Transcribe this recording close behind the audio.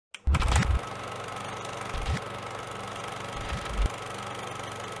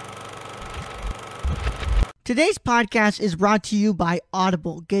Today's podcast is brought to you by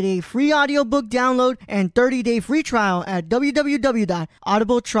Audible. Get a free audiobook download and 30-day free trial at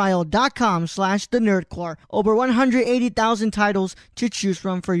www.audibletrial.com/thenerdcore. Over 180,000 titles to choose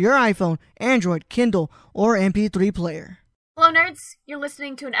from for your iPhone, Android, Kindle, or MP3 player. Hello, nerds. You're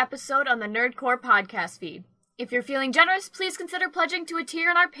listening to an episode on the Nerdcore podcast feed. If you're feeling generous, please consider pledging to a tier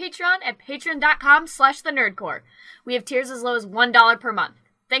on our Patreon at patreon.com/thenerdcore. We have tiers as low as $1 per month.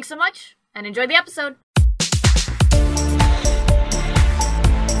 Thanks so much, and enjoy the episode.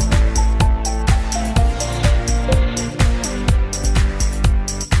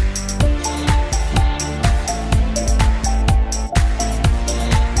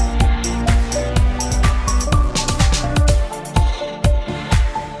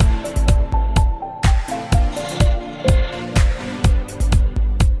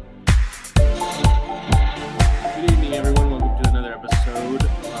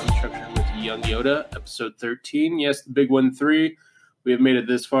 YoungYoda, episode 13. Yes, the big 1-3. We have made it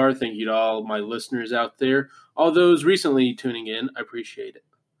this far. Thank you to all my listeners out there. All those recently tuning in, I appreciate it.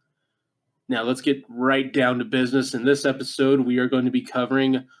 Now, let's get right down to business. In this episode, we are going to be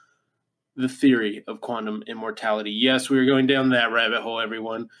covering the theory of quantum immortality. Yes, we are going down that rabbit hole,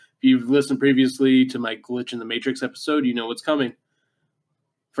 everyone. If you've listened previously to my Glitch in the Matrix episode, you know what's coming.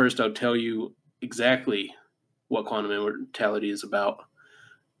 First, I'll tell you exactly what quantum immortality is about.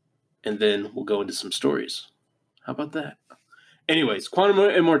 And then we'll go into some stories. How about that? Anyways, quantum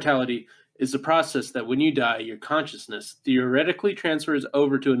immortality is the process that when you die, your consciousness theoretically transfers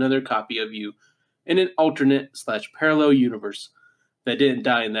over to another copy of you in an alternate/parallel universe that didn't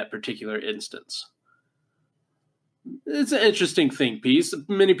die in that particular instance. It's an interesting think piece.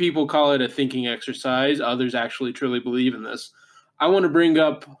 Many people call it a thinking exercise. Others actually truly believe in this. I want to bring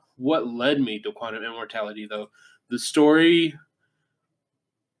up what led me to quantum immortality, though. The story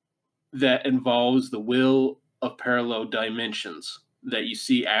that involves the will of parallel dimensions that you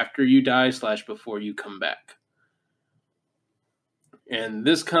see after you die / before you come back. And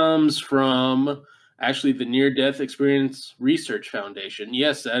this comes from actually the Near-Death Experience Research Foundation.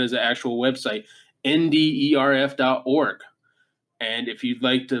 Yes, that is an actual website, nderf.org. And if you'd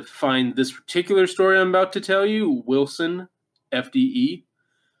like to find this particular story I'm about to tell you, Wilson, FDE,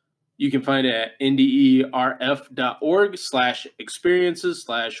 you can find it at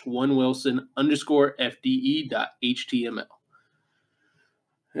nderf.org/experiences/onewilson_FDE.html.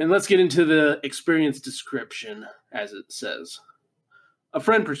 And let's get into the experience description, as it says. A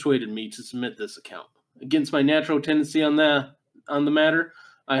friend persuaded me to submit this account. Against my natural tendency on the matter,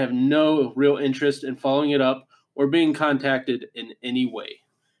 I have no real interest in following it up or being contacted in any way.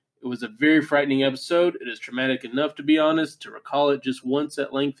 It was a very frightening episode. It is traumatic enough, to be honest, to recall it just once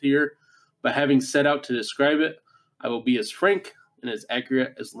at length here, but having set out to describe it, I will be as frank and as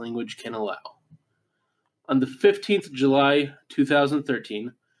accurate as language can allow. On the 15th of July,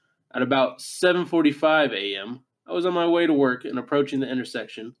 2013, at about 7:45 a.m., I was on my way to work and approaching the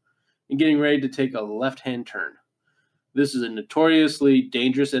intersection and getting ready to take a left-hand turn. This is a notoriously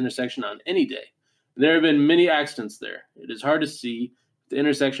dangerous intersection on any day, and there have been many accidents there. It is hard to see. The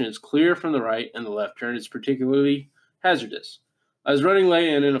intersection is clear from the right, and the left turn is particularly hazardous. I was running late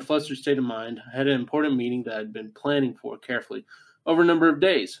and in a flustered state of mind. I had an important meeting that I had been planning for carefully over a number of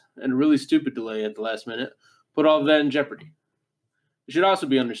days, and a really stupid delay at the last minute put all of that in jeopardy. It should also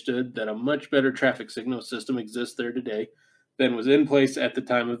be understood that a much better traffic signal system exists there today than was in place at the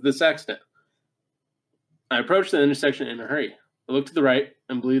time of this accident. I approached the intersection in a hurry. I looked to the right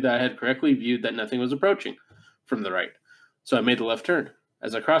and believed that I had correctly viewed that nothing was approaching from the right, so I made the left turn.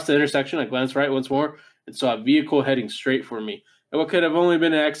 As I crossed the intersection, I glanced right once more and saw a vehicle heading straight for me at what could have only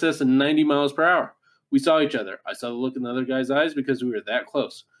been in excess of 90 miles per hour. We saw each other. I saw the look in the other guy's eyes because we were that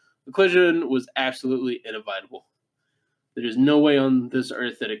close. The collision was absolutely inevitable. There is no way on this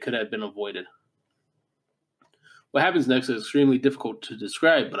earth that it could have been avoided. What happens next is extremely difficult to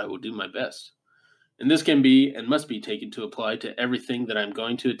describe, but I will do my best. And this can be and must be taken to apply to everything that I'm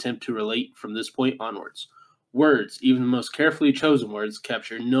going to attempt to relate from this point onwards. Words, even the most carefully chosen words,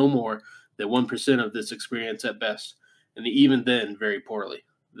 capture no more than 1% of this experience at best, and even then very poorly.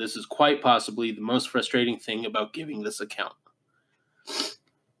 This is quite possibly the most frustrating thing about giving this account.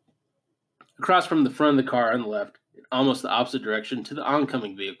 Across from the front of the car on the left, in almost the opposite direction to the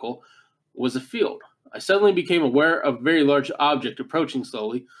oncoming vehicle, was a field. I suddenly became aware of a very large object approaching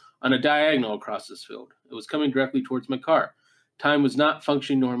slowly on a diagonal across this field. It was coming directly towards my car. Time was not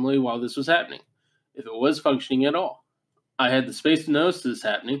functioning normally while this was happening, if it was functioning at all. I had the space to notice this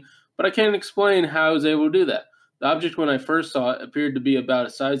happening, but I can't explain how I was able to do that. The object, when I first saw it, appeared to be about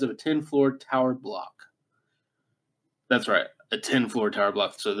the size of a 10-floor tower block. That's right, a 10-floor tower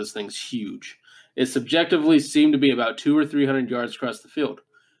block, so this thing's huge. It subjectively seemed to be about 200 or 300 yards across the field.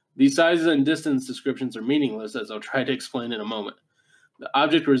 These sizes and distance descriptions are meaningless, as I'll try to explain in a moment. The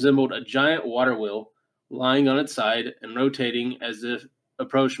object resembled a giant water wheel lying on its side and rotating as if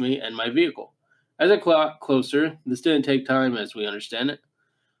approached me and my vehicle. As I got closer, this didn't take time as we understand it.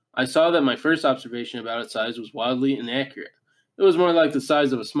 I saw that my first observation about its size was wildly inaccurate. It was more like the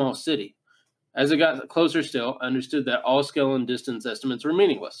size of a small city. As I got closer still, I understood that all scale and distance estimates were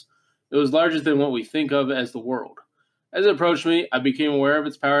meaningless. It was larger than what we think of as the world. As it approached me, I became aware of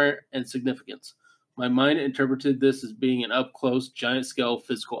its power and significance. My mind interpreted this as being an up-close, giant-scale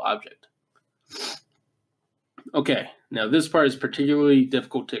physical object. Okay, now this part is particularly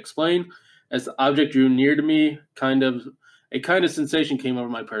difficult to explain. As the object drew near to me, a kind of sensation came over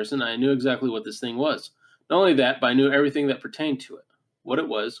my person, and I knew exactly what this thing was. Not only that, but I knew everything that pertained to it. What it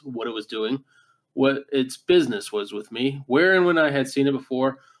was doing, what its business was with me, where and when I had seen it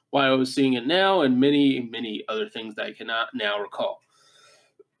before, why I was seeing it now, and many, many other things that I cannot now recall.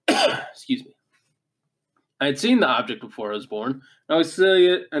 Excuse me. I had seen the object before I was born,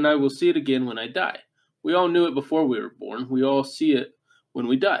 and I will see it again when I die. We all knew it before we were born. We all see it when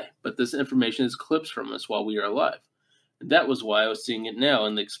we die, but this information is clipped from us while we are alive. And that was why I was seeing it now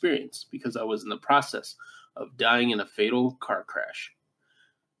in the experience, because I was in the process of dying in a fatal car crash.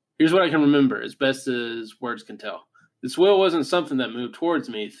 Here's what I can remember, as best as words can tell. This wheel wasn't something that moved towards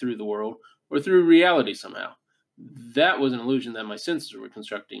me through the world or through reality somehow. That was an illusion that my senses were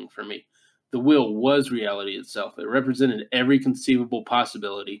constructing for me. The wheel was reality itself. It represented every conceivable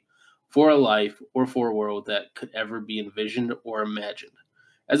possibility for a life or for a world that could ever be envisioned or imagined.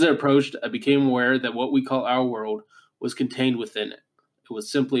 As it approached, I became aware that what we call our world was contained within it. It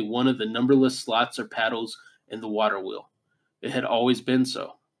was simply one of the numberless slots or paddles in the water wheel. It had always been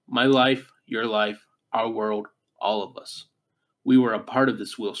so. My life, your life, our world, all of us. We were a part of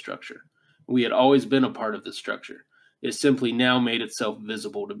this wheel structure. We had always been a part of this structure. It simply now made itself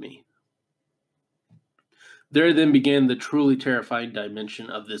visible to me. There then began the truly terrifying dimension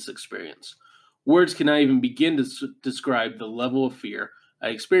of this experience. Words cannot even begin to describe the level of fear I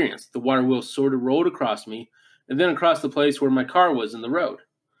experienced. The water wheel sort of rolled across me, and then across the place where my car was in the road.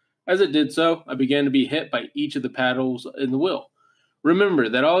 As it did so, I began to be hit by each of the paddles in the wheel. Remember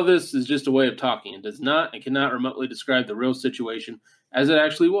that all of this is just a way of talking. It does not and cannot remotely describe the real situation as it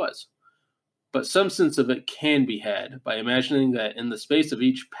actually was. But some sense of it can be had by imagining that in the space of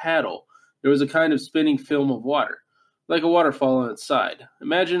each paddle, there was a kind of spinning film of water, like a waterfall on its side.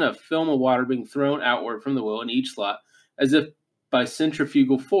 Imagine a film of water being thrown outward from the wheel in each slot, as if by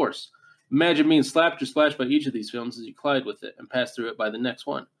centrifugal force. Imagine being slapped or splashed by each of these films as you collide with it and pass through it by the next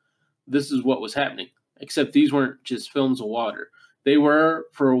one. This is what was happening, except these weren't just films of water. They were,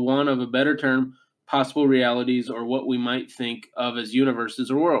 for want of a better term, possible realities, or what we might think of as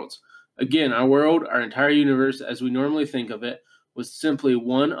universes or worlds. Again, our world, our entire universe as we normally think of it, was simply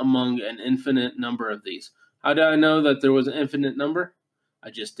one among an infinite number of these. How did I know that there was an infinite number? I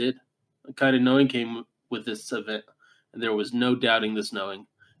just did. A kind of knowing came with this event, and there was no doubting this knowing.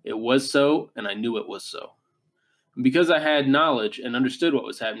 It was so, and I knew it was so. And because I had knowledge and understood what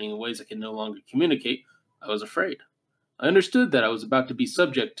was happening in ways I could no longer communicate, I was afraid. I understood that I was about to be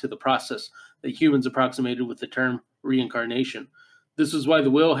subject to the process that humans approximated with the term reincarnation. This was why the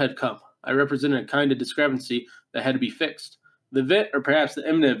wheel had come. I represented a kind of discrepancy that had to be fixed. The event, or perhaps the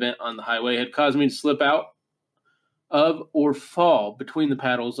imminent event on the highway, had caused me to slip out of or fall between the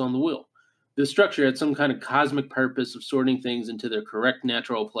paddles on the wheel. This structure had some kind of cosmic purpose of sorting things into their correct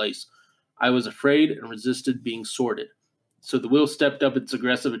natural place. I was afraid and resisted being sorted. So the wheel stepped up its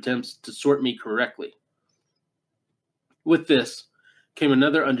aggressive attempts to sort me correctly. With this came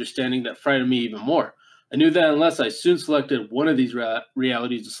another understanding that frightened me even more. I knew that unless I soon selected one of these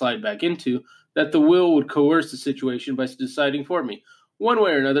realities to slide back into, that the will would coerce the situation by deciding for me. One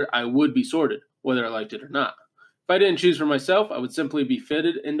way or another, I would be sorted, whether I liked it or not. If I didn't choose for myself, I would simply be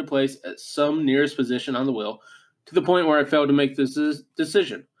fitted into place at some nearest position on the wheel, to the point where I failed to make this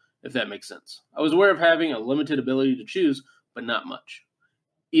decision, if that makes sense. I was aware of having a limited ability to choose, but not much.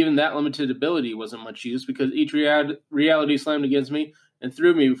 Even that limited ability wasn't much use, because each reality slammed against me and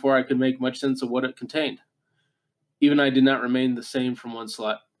threw me before I could make much sense of what it contained. Even I did not remain the same from one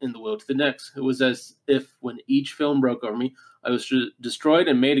slot in the wheel to the next. It was as if when each film broke over me, I was destroyed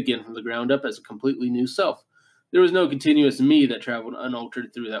and made again from the ground up as a completely new self. There was no continuous me that traveled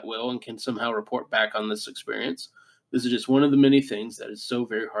unaltered through that wheel and can somehow report back on this experience. This is just one of the many things that is so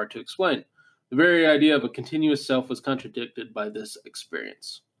very hard to explain. The very idea of a continuous self was contradicted by this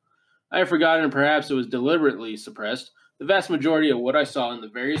experience. I have forgotten, and perhaps it was deliberately suppressed, the vast majority of what I saw in the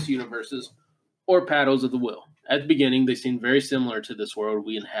various universes or paddles of the wheel. At the beginning, they seemed very similar to this world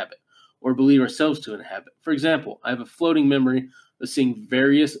we inhabit. or believe ourselves to inhabit. For example, I have a floating memory of seeing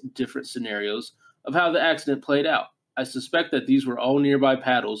various different scenarios of how the accident played out. I suspect that these were all nearby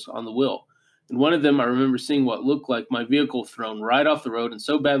paddles on the wheel. In one of them, I remember seeing what looked like my vehicle thrown right off the road and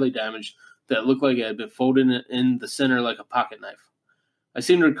so badly damaged that it looked like it had been folded in the center like a pocket knife. I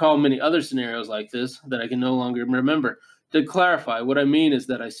seem to recall many other scenarios like this that I can no longer remember. To clarify, what I mean is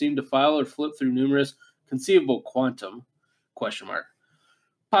that I seem to file or flip through numerous conceivable quantum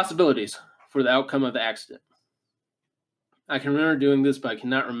possibilities for the outcome of the accident. I can remember doing this, but I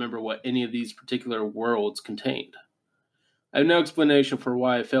cannot remember what any of these particular worlds contained. I have no explanation for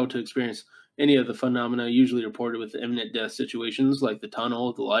why I failed to experience any of the phenomena usually reported with imminent death situations, like the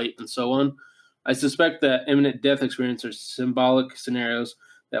tunnel, the light, and so on. I suspect that imminent death experiences are symbolic scenarios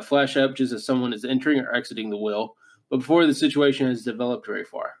that flash up just as someone is entering or exiting the will, but before the situation has developed very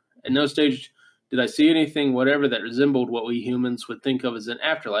far. At no stage did I see anything whatever that resembled what we humans would think of as an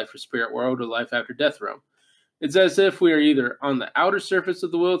afterlife or spirit world or life after death realm. It's as if we are either on the outer surface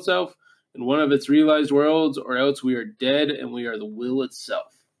of the will itself, in one of its realized worlds, or else we are dead and we are the will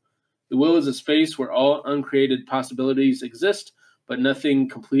itself. The will is a space where all uncreated possibilities exist, but nothing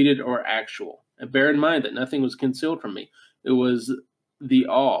completed or actual. And bear in mind that nothing was concealed from me. It was the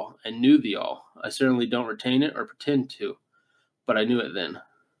all, and knew the all. I certainly don't retain it or pretend to, but I knew it then.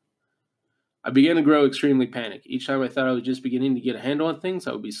 I began to grow extremely panicked. Each time I thought I was just beginning to get a handle on things,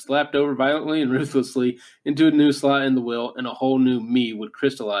 I would be slapped over violently and ruthlessly into a new slot in the will, and a whole new me would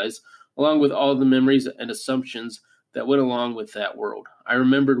crystallize, along with all the memories and assumptions that went along with that world. I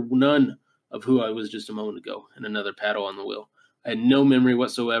remembered none of who I was just a moment ago in another paddle on the wheel. I had no memory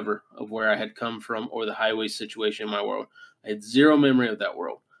whatsoever of where I had come from or the highway situation in my world. I had zero memory of that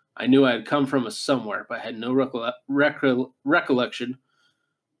world. I knew I had come from a somewhere, but I had no recollection,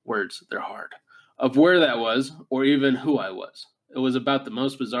 words, they're hard, of where that was or even who I was. It was about the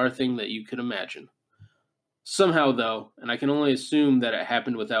most bizarre thing that you could imagine. Somehow, though, and I can only assume that it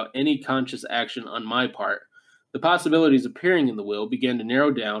happened without any conscious action on my part, the possibilities appearing in the will began to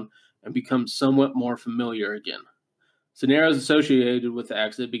narrow down and become somewhat more familiar again. Scenarios associated with the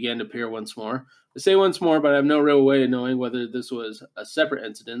accident began to appear once more. I say once more, but I have no real way of knowing whether this was a separate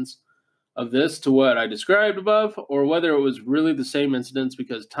incidence of this to what I described above, or whether it was really the same incidence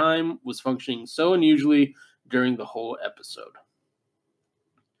because time was functioning so unusually during the whole episode.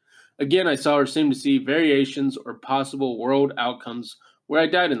 Again, I saw or seemed to see variations or possible world outcomes where I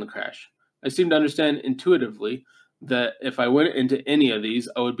died in the crash. I seemed to understand intuitively that if I went into any of these,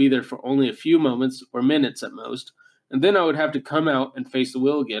 I would be there for only a few moments or minutes at most, and then I would have to come out and face the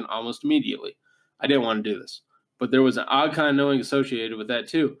will again almost immediately. I didn't want to do this, but there was an odd kind of knowing associated with that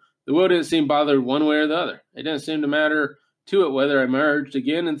too. The will didn't seem bothered one way or the other. It didn't seem to matter to it whether I merged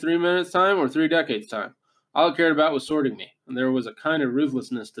again in 3 minutes' time or 3 decades' time. All it cared about was sorting me, and there was a kind of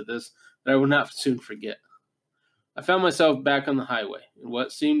ruthlessness to this that I would not soon forget. I found myself back on the highway, in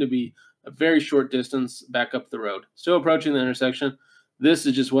what seemed to be a very short distance back up the road. Still approaching the intersection, this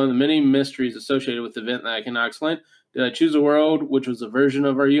is just one of the many mysteries associated with the event that I cannot explain. Did I choose a world which was a version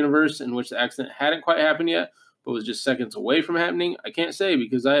of our universe in which the accident hadn't quite happened yet, but was just seconds away from happening? I can't say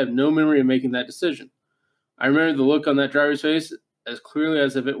because I have no memory of making that decision. I remember the look on that driver's face as clearly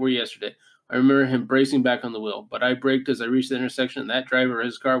as if it were yesterday. I remember him bracing back on the wheel, but I braked as I reached the intersection, and that driver or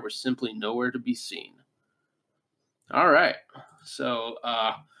his car were simply nowhere to be seen. All right. So,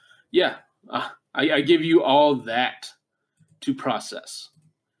 I give you all that to process.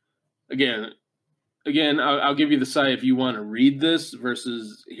 Again, I'll give you the site if you want to read this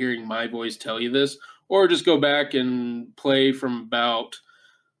versus hearing my voice tell you this, or just go back and play from about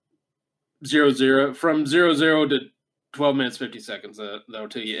 00 to 12 minutes, 50 seconds. That'll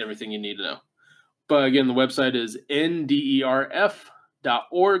tell you everything you need to know. But again, the website is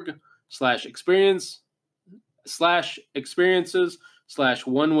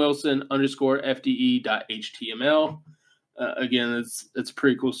Again, it's a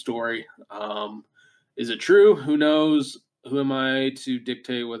pretty cool story. Is it true? Who knows? Who am I to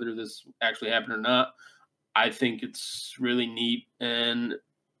dictate whether this actually happened or not? I think it's really neat and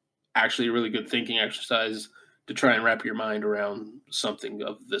actually a really good thinking exercise to try and wrap your mind around something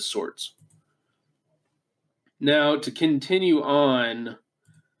of this sorts. Now, to continue on,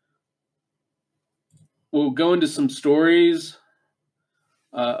 we'll go into some stories.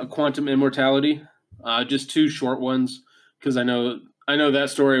 A quantum immortality, just 2 short ones, because I know that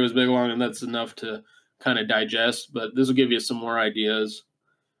story was big, long, and that's enough to kind of digest. But this will give you some more ideas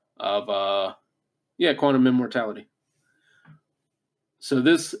of quantum immortality. So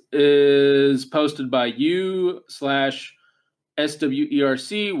this is posted by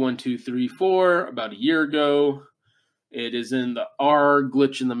u/SWERC1234 about a year ago. It is in the r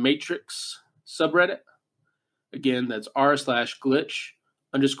glitch in the matrix subreddit. Again, that's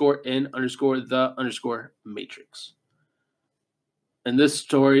r/glitch_in_the_matrix. And this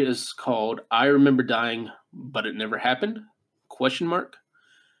story is called I Remember Dying, But It Never Happened? ?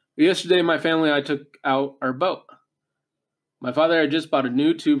 Yesterday, my family and I took out our boat. My father had just bought a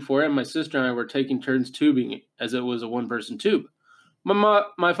new tube for it, and my sister and I were taking turns tubing it, as it was a one-person tube.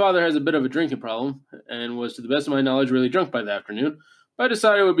 My father has a bit of a drinking problem, and was, to the best of my knowledge, really drunk by the afternoon, but I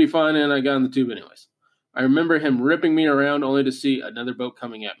decided it would be fun, and I got on the tube anyways. I remember him ripping me around only to see another boat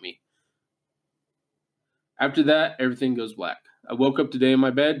coming at me. After that, everything goes black. I woke up today in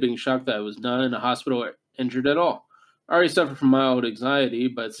my bed, being shocked that I was not in a hospital or injured at all. I already suffer from mild anxiety,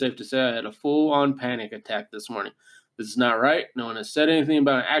 but it's safe to say I had a full-on panic attack this morning. This is not right. No one has said anything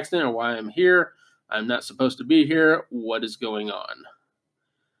about an accident or why I'm here. I'm not supposed to be here. What is going on?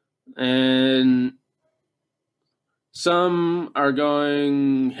 And some are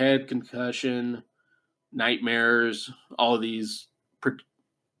going head concussion, nightmares. All of these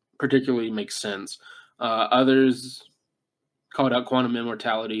particularly make sense. Others called out quantum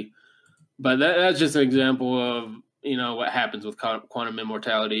immortality. But that's just an example of, what happens with quantum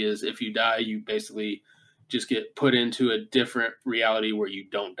immortality is if you die, you basically just get put into a different reality where you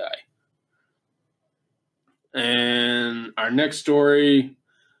don't die. And our next story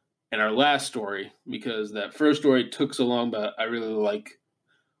and our last story, because that first story took so long, but I really like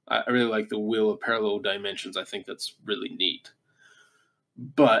the Wheel of Parallel Dimensions. I think that's really neat.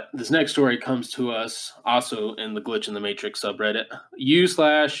 But this next story comes to us also in the Glitch in the Matrix subreddit,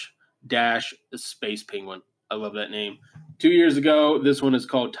 u/Space Penguin. I love that name. 2 years ago, this one is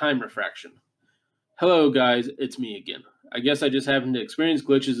called Time Refraction. Hello, guys. It's me again. I guess I just happen to experience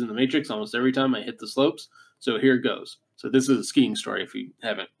glitches in the Matrix almost every time I hit the slopes, so here goes. So this is a skiing story if you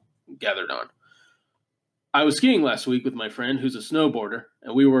haven't gathered on. I was skiing last week with my friend who's a snowboarder,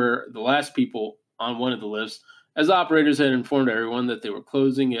 and we were the last people on one of the lifts, as the operators had informed everyone that they were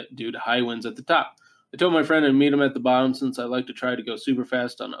closing it due to high winds at the top. I told my friend I'd meet him at the bottom since I like to try to go super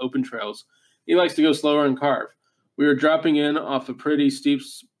fast on open trails. He likes to go slower and carve. We were dropping in off a pretty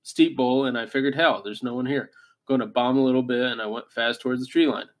steep bowl, and I figured, hell, there's no one here. I'm going to bomb a little bit, and I went fast towards the tree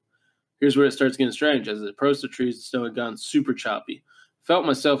line. Here's where it starts getting strange. As I approached the trees, the snow had gone super choppy. I felt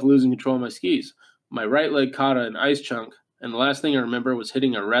myself losing control of my skis. My right leg caught an ice chunk, and the last thing I remember was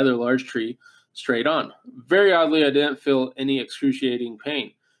hitting a rather large tree straight on. Very oddly, I didn't feel any excruciating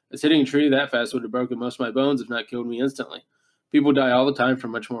pain, as hitting a tree that fast would have broken most of my bones if not killed me instantly. People die all the time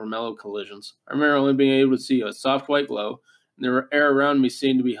from much more mellow collisions. I remember only being able to see a soft white glow, and the air around me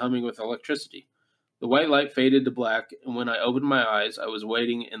seemed to be humming with electricity. The white light faded to black, and when I opened my eyes, I was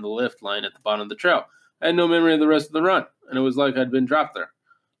waiting in the lift line at the bottom of the trail. I had no memory of the rest of the run, and it was like I'd been dropped there.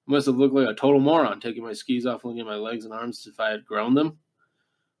 I must have looked like a total moron, taking my skis off, looking at my legs and arms as if I had grown them.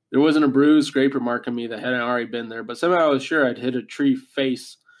 There wasn't a bruise, scrape, or mark on me that hadn't already been there, but somehow I was sure I'd hit a tree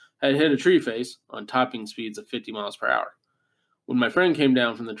face on topping speeds of 50 miles per hour. When my friend came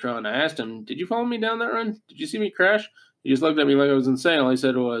down from the trail and I asked him, "Did you follow me down that run? Did you see me crash?" He just looked at me like I was insane. All he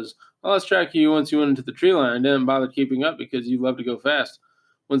said was, "I lost track of you once you went into the tree line. I didn't bother keeping up because you love to go fast."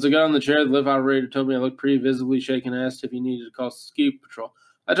 Once I got on the chair, the lift operator told me I looked pretty visibly shaken and asked if he needed to call ski patrol.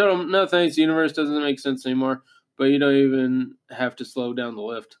 I told him, "No thanks, the universe doesn't make sense anymore, but you don't even have to slow down the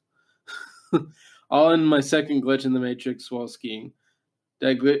lift." All in my second glitch in the Matrix while skiing. Did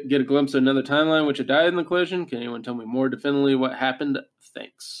I get a glimpse of another timeline which I died in the collision? Can anyone tell me more definitively what happened?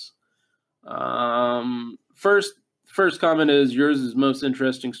 Thanks. First comment is yours is most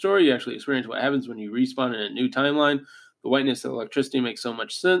interesting story. You actually experience what happens when you respawn in a new timeline. The whiteness of electricity makes so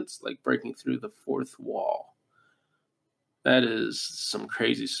much sense, like breaking through the fourth wall. That is some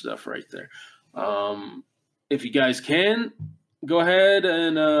crazy stuff right there. If you guys can, go ahead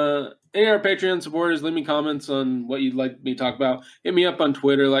and any of our Patreon supporters, leave me comments on what you'd like me to talk about. Hit me up on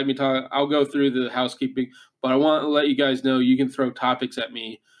Twitter. Let me talk. I'll go through the housekeeping, but I want to let you guys know you can throw topics at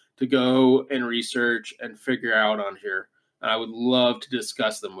me to go and research and figure out on here. And I would love to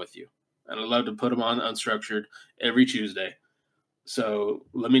discuss them with you. And I'd love to put them on Unstructured every Tuesday. So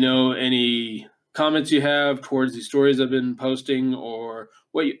let me know any comments you have towards these stories I've been posting, or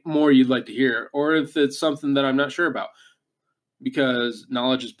what more you'd like to hear, or if it's something that I'm not sure about. Because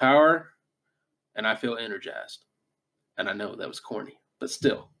knowledge is power, and I feel energized. And I know that was corny, but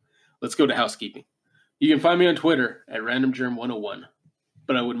still, let's go to housekeeping. You can find me on Twitter at randomgerm101,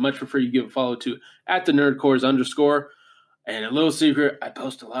 but I would much prefer you give a follow to @thenerdcores_. And a little secret, I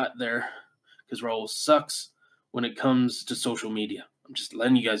post a lot there because Raul sucks when it comes to social media. I'm just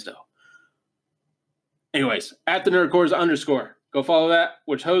letting you guys know. Anyways, @thenerdcores_. Go follow that,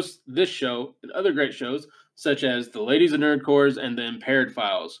 which hosts this show and other great shows such as the Ladies of Nerdcores and the Impaired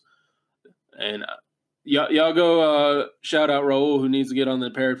Files. And y'all go shout out Raul, who needs to get on the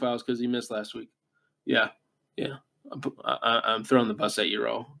Impaired Files because he missed last week. Yeah. I'm throwing the bus at you,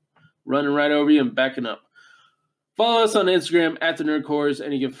 Raul. Running right over you and backing up. Follow us on Instagram at The Nerdcores,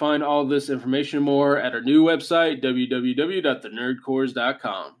 and you can find all this information and more at our new website,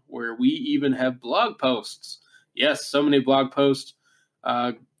 www.thenerdcores.com, where we even have blog posts. Yes, so many blog posts.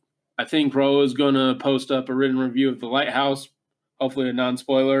 I think Ro is going to post up a written review of The Lighthouse, hopefully a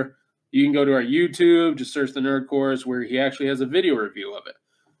non-spoiler. You can go to our YouTube, just search The Nerdcores, where he actually has a video review of it.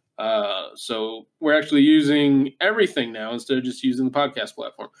 So we're actually using everything now instead of just using the podcast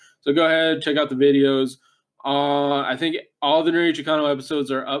platform. So go ahead, check out the videos. I think all the Nerdy Chicano episodes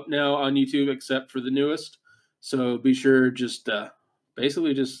are up now on YouTube except for the newest. So be sure just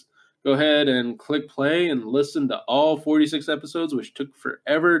basically just go ahead and click play and listen to all 46 episodes, which took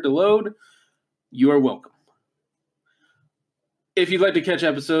forever to load. You are welcome. If you'd like to catch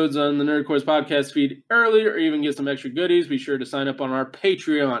episodes on the Nerdcores podcast feed early or even get some extra goodies, be sure to sign up on our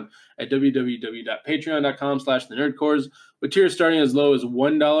Patreon at www.patreon.com/thenerdcores. With tiers starting as low as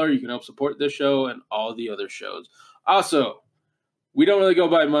 $1, you can help support this show and all the other shows. Also, we don't really go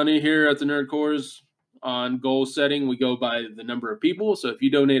by money here at the Nerdcores on goal setting. We go by the number of people. So if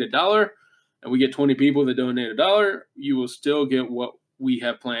you donate $1 and we get 20 people that donate $1, you will still get what we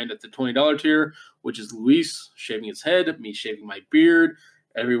have planned at the $20 tier, which is Luis shaving his head, me shaving my beard,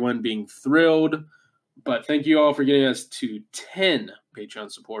 everyone being thrilled. But thank you all for getting us to 10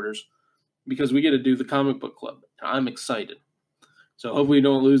 Patreon supporters because we get to do the comic book club. I'm excited. So hopefully we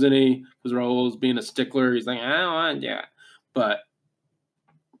don't lose any because Raul's being a stickler. He's like, I don't want that. But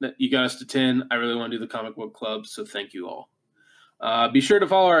you got us to 10. I really want to do the comic book club, so thank you all. Be sure to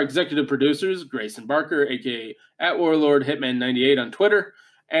follow our executive producers, Grayson Barker, a.k.a. at Warlord Hitman98 on Twitter,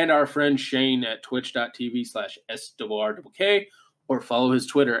 and our friend Shane at twitch.tv/SRRKK, or follow his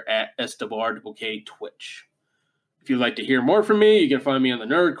Twitter at SRRKK Twitch. If you'd like to hear more from me, you can find me on the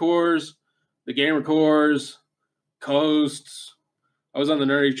Nerdcores, the Gamer Cores, Coasts. I was on the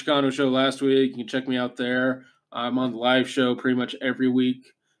Nerdy Chicano show last week. You can check me out there. I'm on the live show pretty much every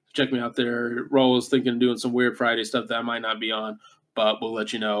week. Check me out there. Roll is thinking of doing some weird Friday stuff that I might not be on, but we'll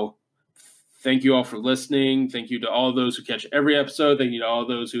let you know. Thank you all for listening. Thank you to all those who catch every episode. Thank you to all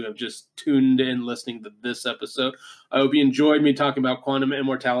those who have just tuned in listening to this episode. I hope you enjoyed me talking about quantum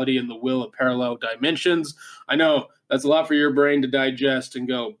immortality and the will of parallel dimensions. I know that's a lot for your brain to digest and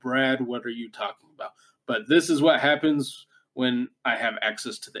go, Brad, what are you talking about? But this is what happens when I have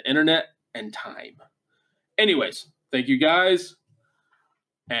access to the internet and time. Anyways, thank you guys.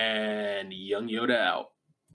 And YoungYoda out.